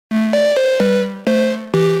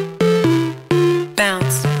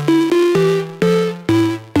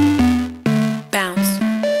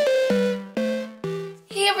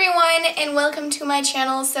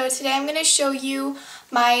channel. So today I'm going to show you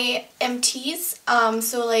my empties,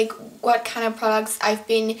 so like what kind of products I've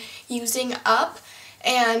been using up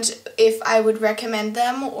and if I would recommend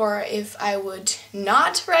them or if I would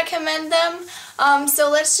not recommend them. So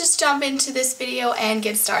let's just jump into this video and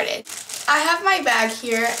get started. I have my bag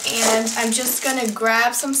here and I'm just going to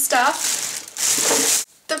grab some stuff.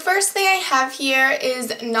 The first thing I have here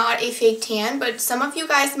is not a fake tan, but some of you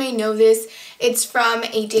guys may know this. It's from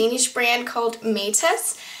a Danish brand called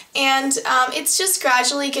Empties, and it's just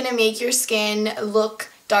gradually going to make your skin look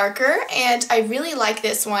darker, and I really like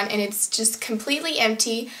this one, and it's just completely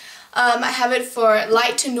empty. I have it for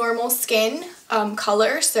light to normal skin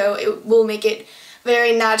color, so it will make it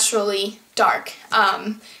very naturally dark.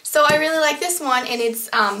 So I really like this one, and it's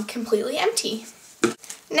completely empty.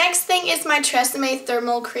 Next thing is my Tresemme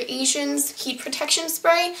Thermal Creations Heat Protection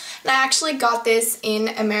Spray, and I actually got this in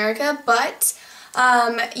America, but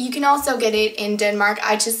you can also get it in Denmark.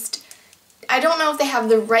 I don't know if they have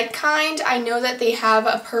the red kind. I know that they have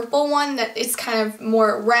a purple one that is kind of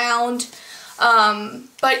more round,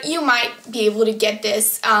 but you might be able to get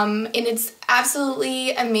this, and it's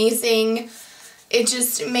absolutely amazing. It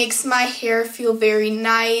just makes my hair feel very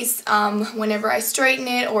nice whenever I straighten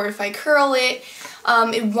it or if I curl it.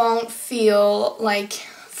 It won't feel like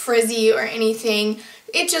frizzy or anything.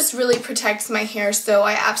 It just really protects my hair, so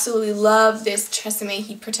I absolutely love this Tresemme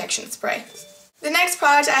Heat Protection Spray. The next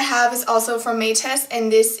product I have is also from Empties,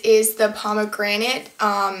 and this is the pomegranate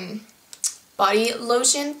body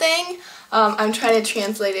lotion thing. I'm trying to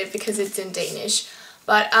translate it because it's in Danish,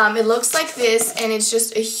 but it looks like this, and it's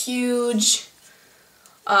just a huge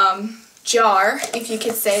jar, if you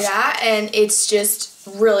could say that, and it's just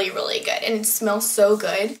really good, and it smells so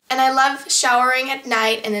good. And I love showering at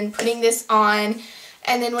night and then putting this on,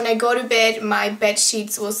 and then when I go to bed my bed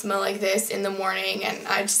sheets will smell like this in the morning, and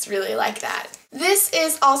I just really like that. This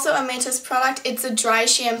is also a Empties product. It's a dry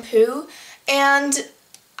shampoo, and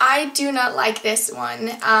I do not like this one.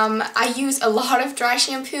 I use a lot of dry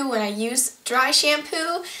shampoo when I use dry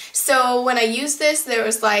shampoo, so when I use this there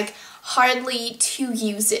was like hardly 2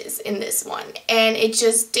 uses in this one, and it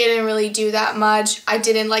just didn't really do that much. I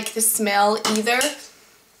didn't like the smell either.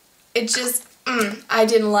 It just, I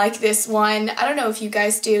didn't like this one. I don't know if you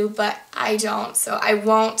guys do, but I don't, so I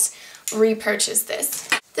won't repurchase this.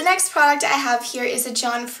 The next product I have here is a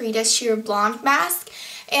John Frieda Sheer Blonde Mask,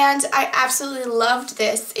 and I absolutely loved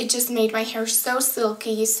this. It just made my hair so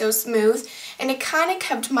silky, so smooth, and it kind of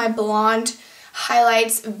kept my blonde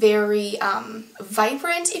highlights very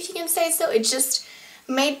vibrant, if you can say so. It just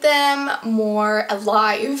made them more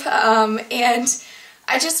alive, and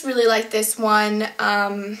I just really like this one.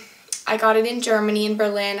 I got it in Germany, in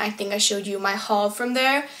Berlin. I think I showed you my haul from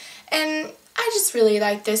there, and I just really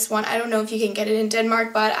like this one. I don't know if you can get it in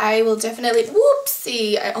Denmark, but I will definitely,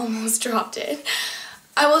 whoopsie, I almost dropped it.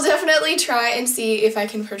 I will definitely try and see if I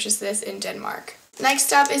can purchase this in Denmark.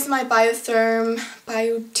 Next up is my Biosource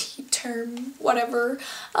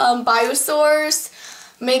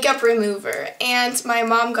makeup remover, and my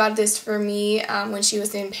mom got this for me when she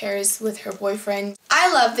was in Paris with her boyfriend.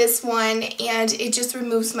 I love this one, and it just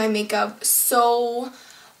removes my makeup so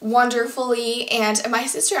wonderfully, and my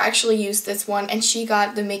sister actually used this one, and she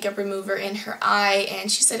got the makeup remover in her eye,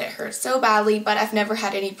 and she said it hurt so badly, but I've never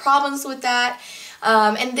had any problems with that.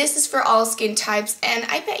 And this is for all skin types, and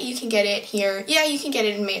I bet you can get it here. Yeah, you can get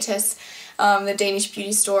it in Empties, the Danish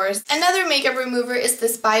beauty stores. Another makeup remover is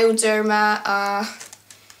this Bioderma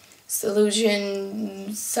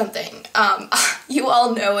Solution something. You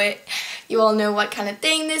all know it. You all know what kind of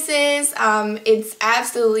thing this is. It's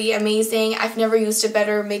absolutely amazing. I've never used a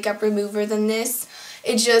better makeup remover than this.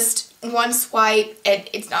 It just, one swipe, and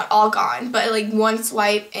it's not all gone, but like one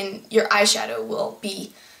swipe and your eyeshadow will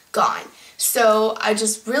be gone. So I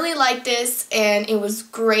just really like this, and it was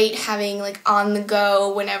great having like on the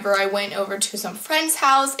go whenever I went over to some friend's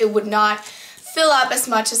house. It would not fill up as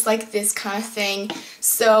much as like this kind of thing,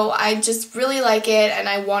 so I just really like it, and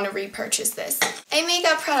I want to repurchase this. A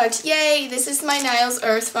makeup product, yay! This is my Niles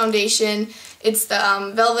Earth foundation. It's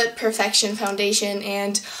the Velvet Perfection foundation,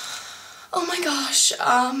 and oh my gosh,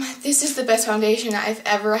 this is the best foundation I've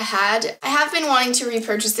ever had. I have been wanting to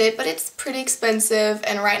repurchase it, but it's pretty expensive,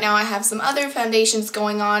 and right now I have some other foundations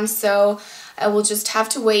going on, so I will just have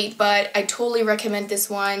to wait, but I totally recommend this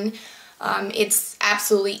one. It's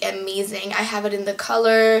absolutely amazing. I have it in the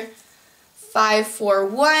color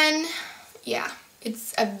 541. Yeah,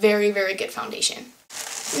 it's a very good foundation.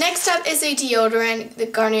 Next up is a deodorant, the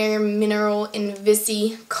Garnier Mineral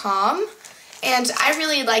Invisi Calm. And I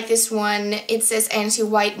really like this one. It says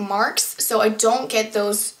anti-white marks, so I don't get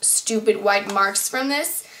those stupid white marks from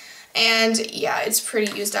this. and yeah, it's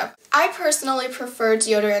pretty used up. I personally prefer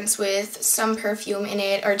deodorants with some perfume in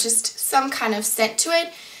it or just some kind of scent to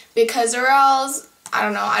it, because or else, I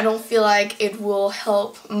don't know, I don't feel like it will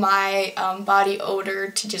help my body odor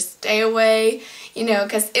to just stay away, you know,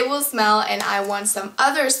 because it will smell and I want some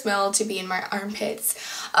other smell to be in my armpits,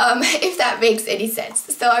 if that makes any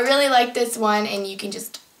sense. So I really like this one, and you can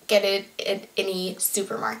just get it at any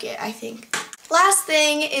supermarket, I think. Last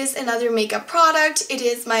thing is another makeup product. It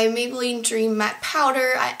is my Maybelline Dream Matte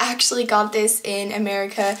Powder. I actually got this in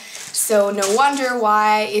America, so no wonder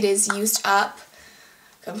why it is used up.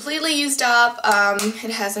 Completely used up.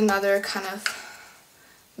 It has another kind of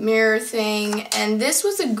mirror thing, and this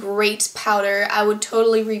was a great powder. I would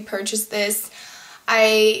totally repurchase this.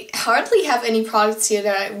 I hardly have any products here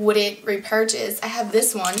that I wouldn't repurchase. I have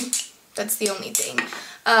this one. That's the only thing.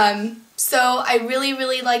 So I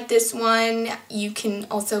really like this one. You can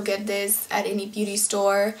also get this at any beauty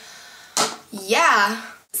store. Yeah.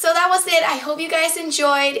 So that was it. I hope you guys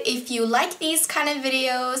enjoyed. If you like these kind of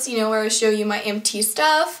videos, you know, where I show you my empty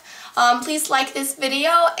stuff, please like this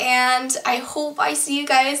video, and I hope I see you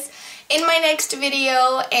guys in my next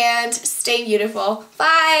video, and stay beautiful.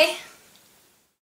 Bye!